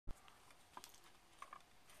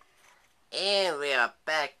And we are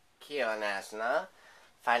back here on SNR.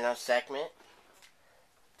 Final segment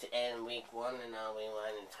to end week 1 in our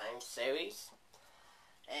Rewind in Time series.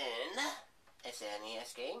 And it's an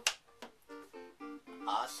NES game.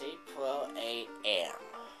 RC Pro 8M.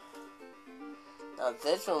 Now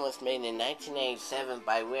this one was made in 1987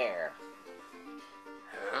 by Rare.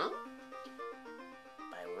 Huh?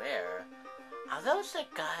 By Rare? Are those the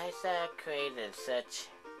guys that created such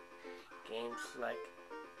games like...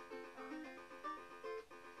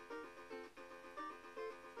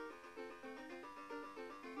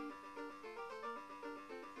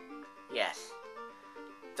 Yes,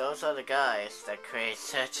 those are the guys that create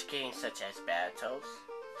such games such as Battletoads.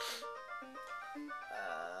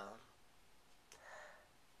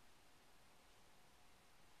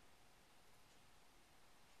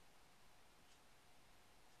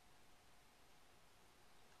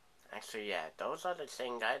 Actually, yeah, those are the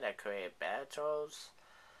same guy that created Battletoads,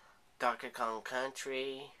 Donkey Kong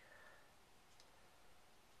Country,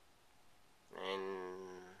 and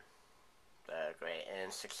the great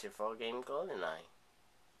N64 game GoldenEye.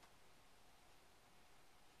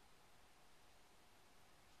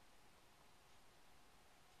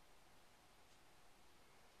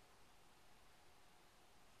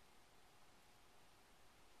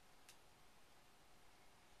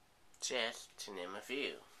 Just to name a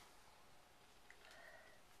few.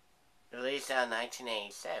 Released out in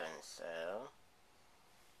 1987, so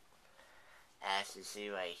as you see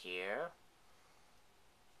right here,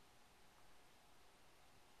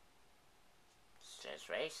 it's just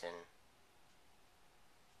racing.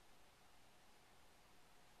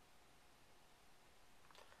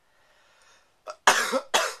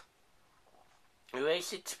 We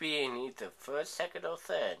raced it to be in either first, second, or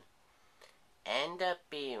third. End up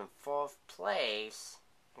being 4th place.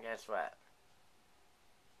 Guess what?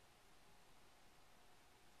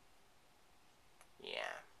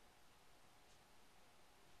 Yeah.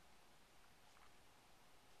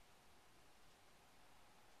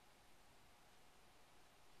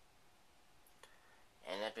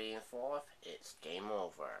 End up being 4th, it's game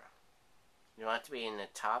over. You want to be in the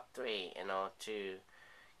top 3 in order to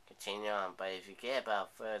continue on, but if you get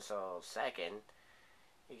about 1st or 2nd,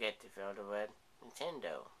 you get to fill the word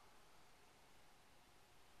Nintendo.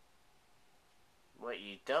 What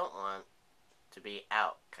you don't want to be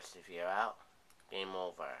out, because if you're out, game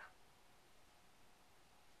over.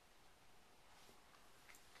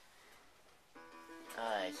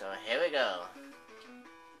 Alright, so here we go.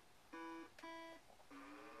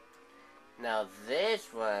 Now this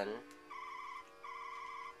one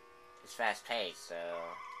is fast paced, so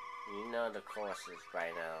you know the courses by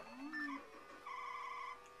now.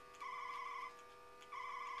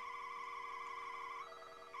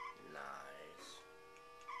 Nice.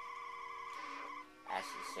 As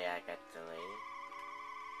you see, I got the lead.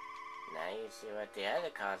 Now you see what the other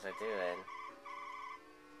cars are doing.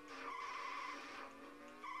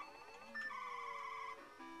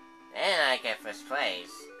 And I get 1st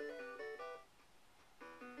place.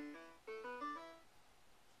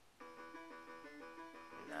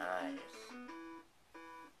 Nice.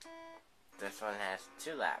 This one has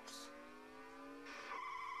 2 laps.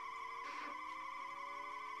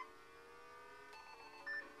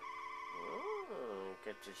 Ooh,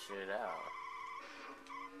 good to shoot out.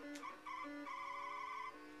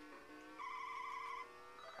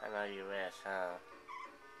 I know you wish, huh?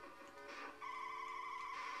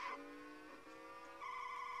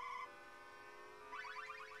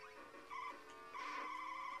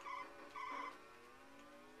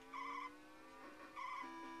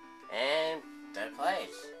 And 3rd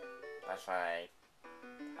place. That's right.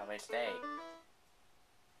 How I stay.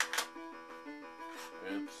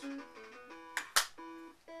 Oops.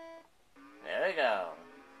 There we go.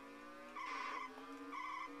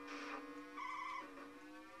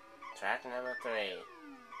 Track number 3.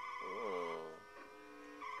 Ooh.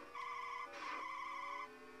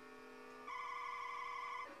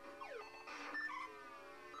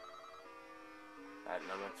 At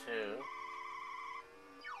number 2.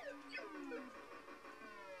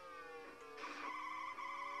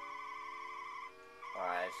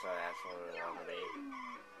 Alright, so that's where we want to be.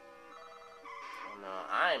 Oh no,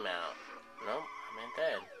 I'm out. Nope, I'm in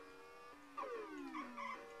 3rd.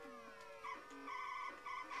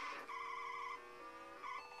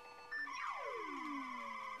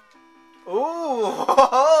 Ooh!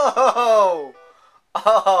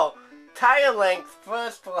 Oh! Tire length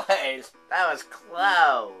 1st place. That was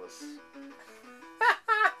close.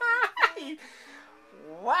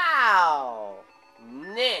 Wow!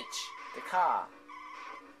 Niche the car.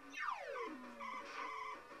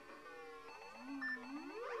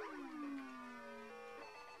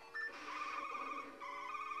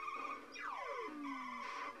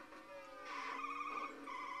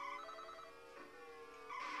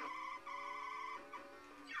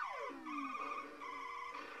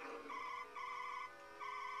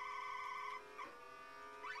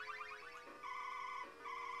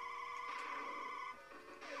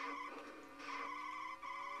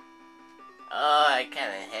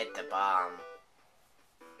 bomb.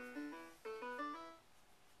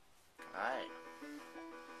 Alright.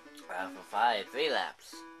 For 5, 3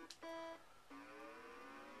 laps.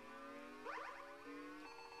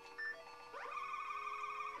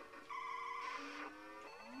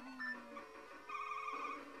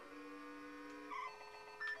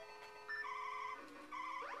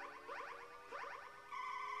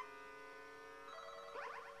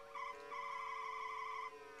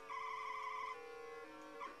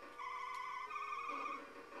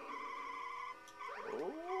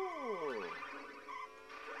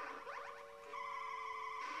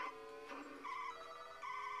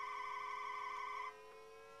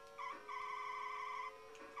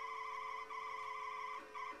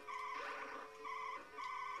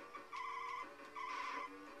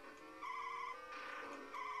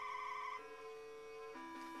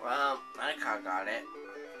 Well, my car got it.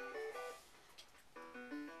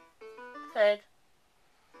 Good.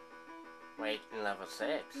 Wait, level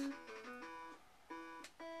 6.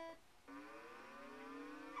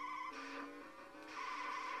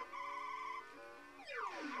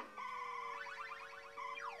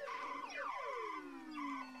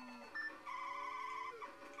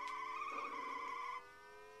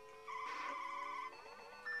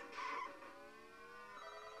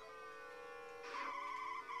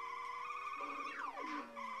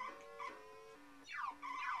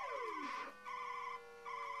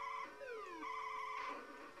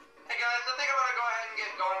 Guys, I think I'm gonna go ahead and get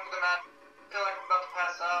going for the match. I feel like I'm about to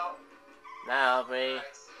pass out. Now, Bree.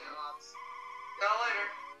 Alright, see y'all later.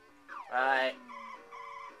 Bye.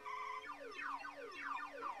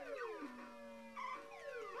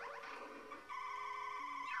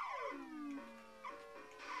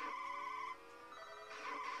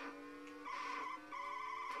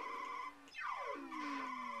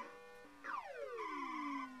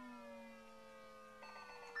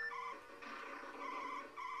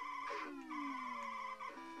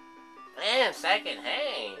 And second,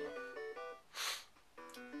 hey.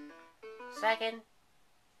 Second.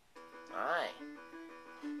 Alright.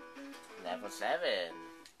 Level 7.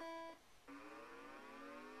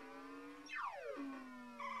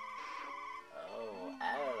 Oh,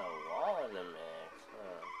 added a wall in the mix,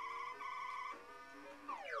 huh?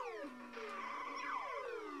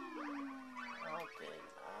 How did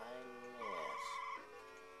I miss?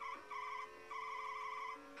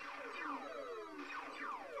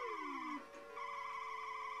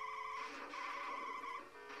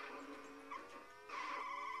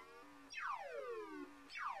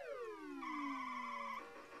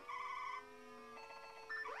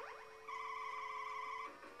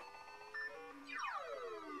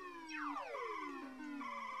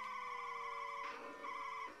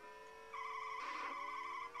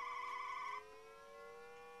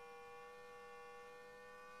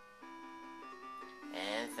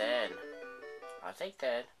 And third. I'll take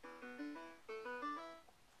third.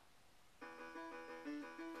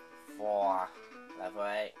 4. Level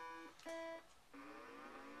 8.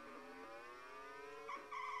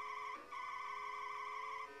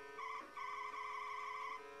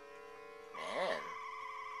 Man.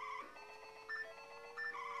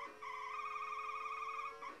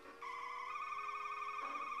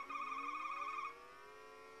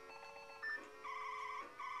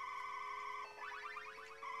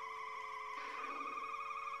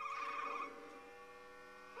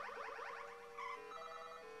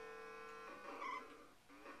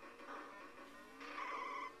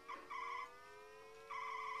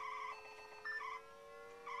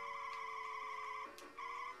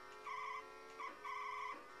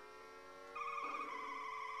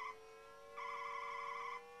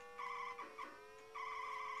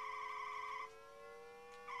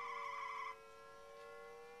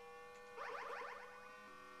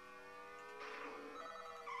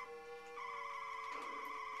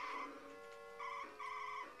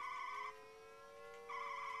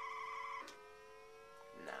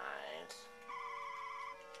 Nice.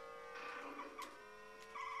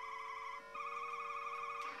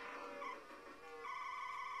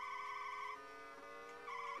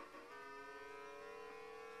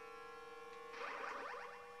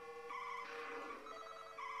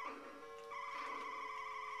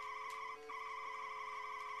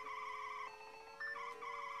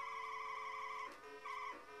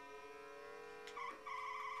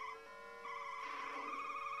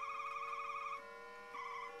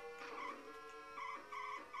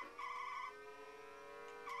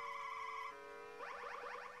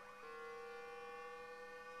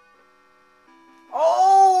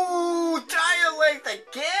 Oh! Giant length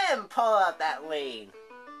again! Pull out that lead.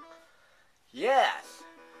 Yes.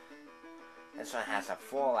 And this one has a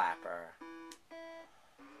full lapper.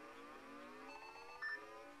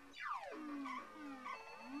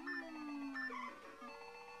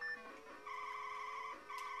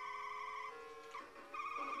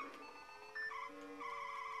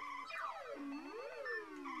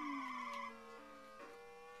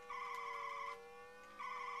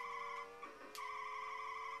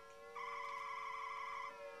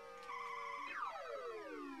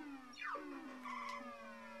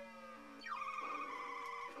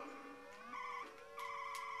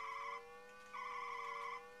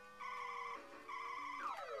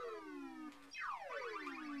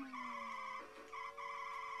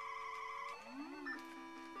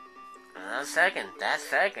 Second. That's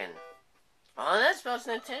second. Oh, that spells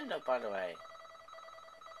Nintendo, by the way.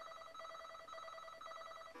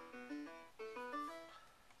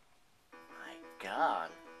 My God.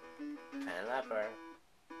 10 leopard.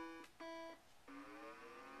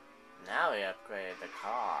 Now we upgraded the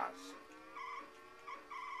cars.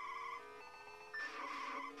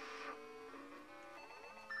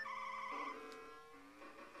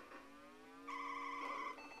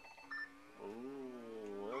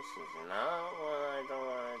 This is not what I don't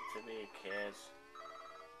want it to be, kids.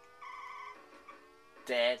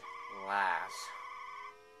 Dead last.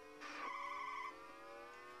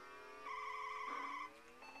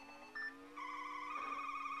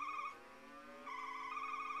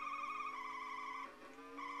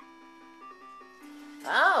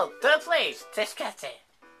 Oh, third place! Just gets it.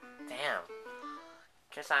 Damn.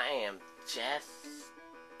 Guess I am just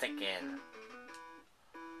sticking.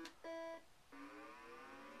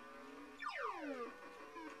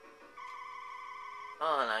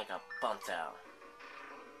 Oh, and I got bumped out.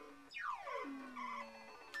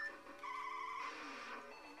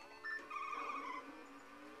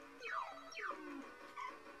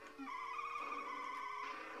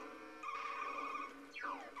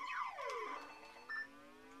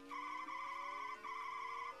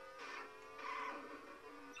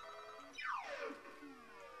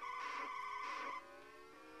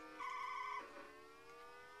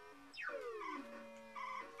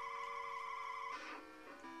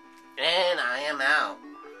 And I am out.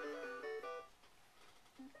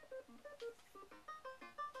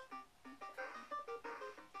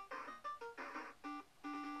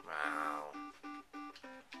 Wow.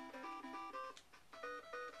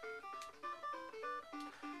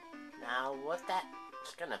 Now what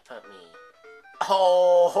that's gonna put me?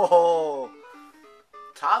 Oh,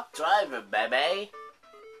 top driver, baby.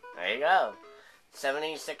 There you go.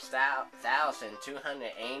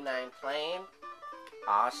 76,289 claim.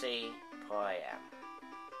 Aussie Poem.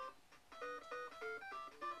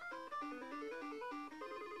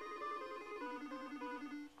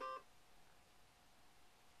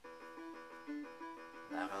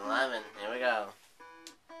 Level 11. Here we go.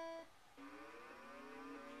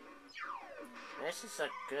 This is a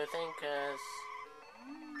good thing, cause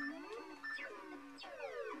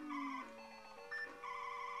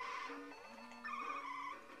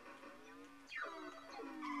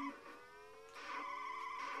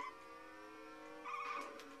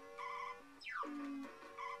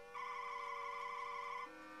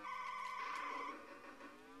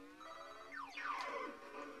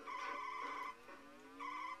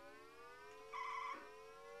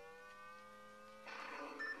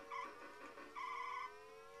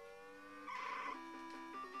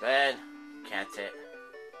good. Catch it.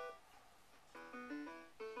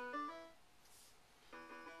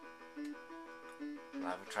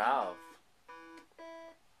 Level 12.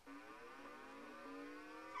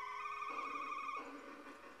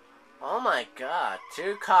 Oh my God,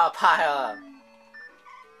 2-car pile.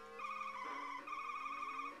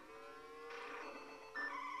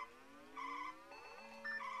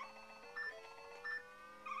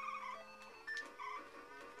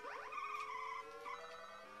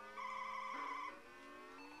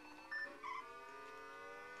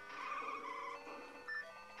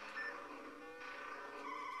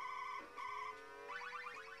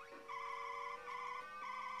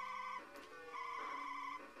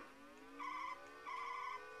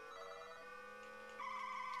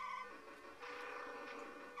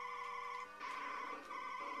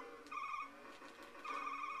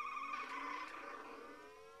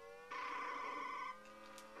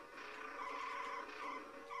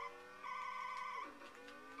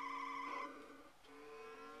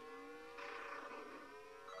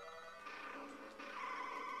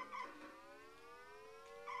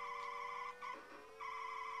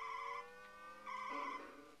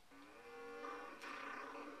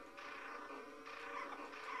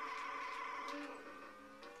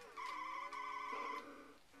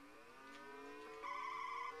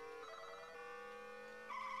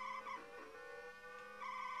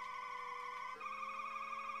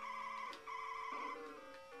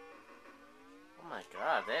 my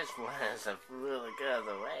god, this one is a really good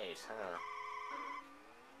other ways, huh?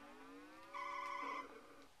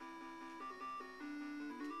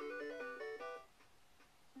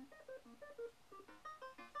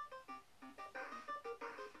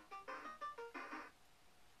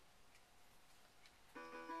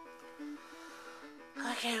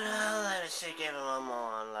 Okay, well, let me see, give him one more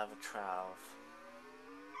on level 12.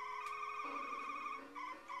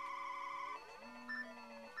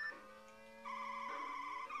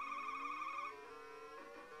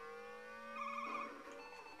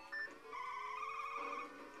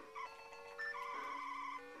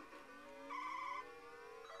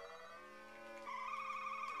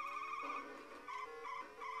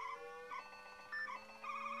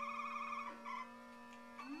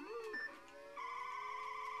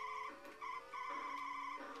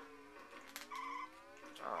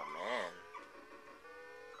 Oh, man.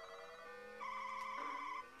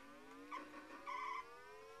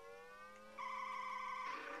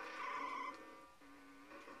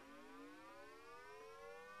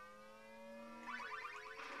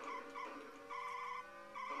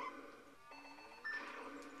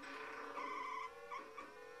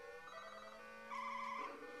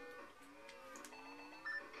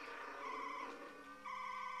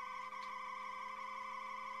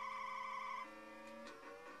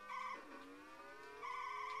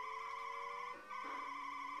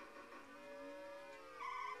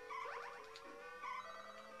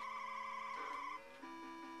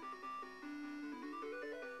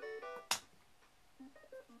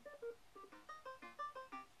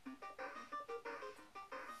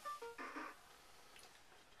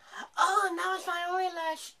 Oh, and that was my only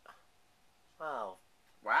last... Oh,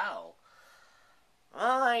 wow.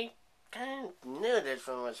 Well, I kind of knew this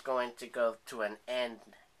one was going to go to an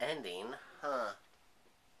ending, huh?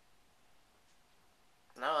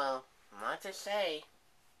 No, well, not to say.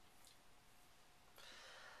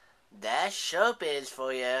 That's showbiz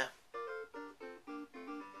for you.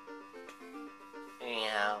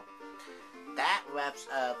 Anyhow, that wraps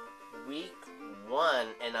up week 1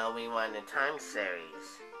 in our Rewind in Time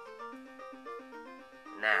series.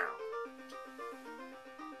 Now,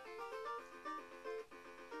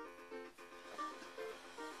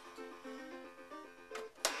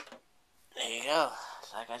 there you go.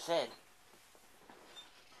 Like I said,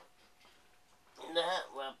 that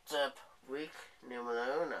wraps up week numero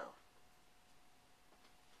uno.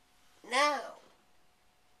 Now,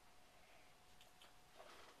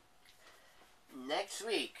 next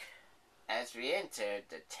week, as we enter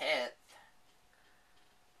the 10th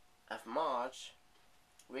of March,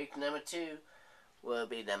 week number 2 will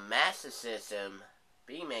be the Master System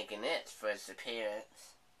be making its first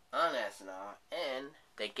appearance on SNR and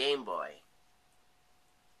the Game Boy.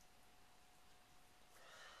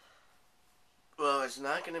 Well, it's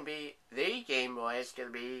not going to be the Game Boy, it's going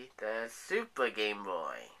to be the Super Game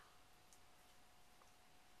Boy.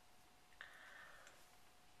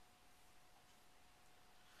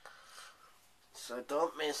 So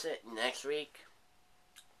don't miss it next week.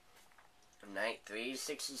 Night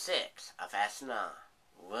 366 of SNR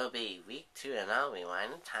will be week 2 in our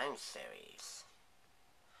Rewind in Time series.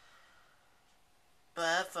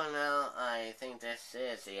 But for now, I think this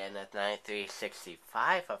is the end of night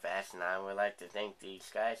 365 of SNR. I would like to thank these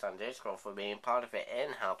guys on Discord for being part of it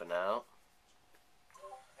and helping out.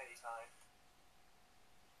 Anytime.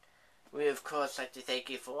 We of course like to thank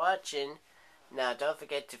you for watching. Now don't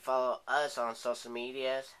forget to follow us on social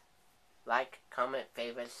medias. Like, comment,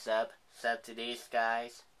 favorite, sub to these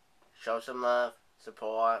guys. Show some love,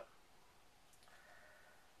 support.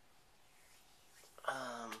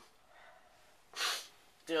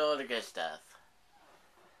 Do all the good stuff.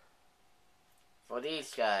 For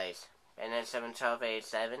these guys,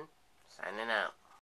 NS71287, signing out.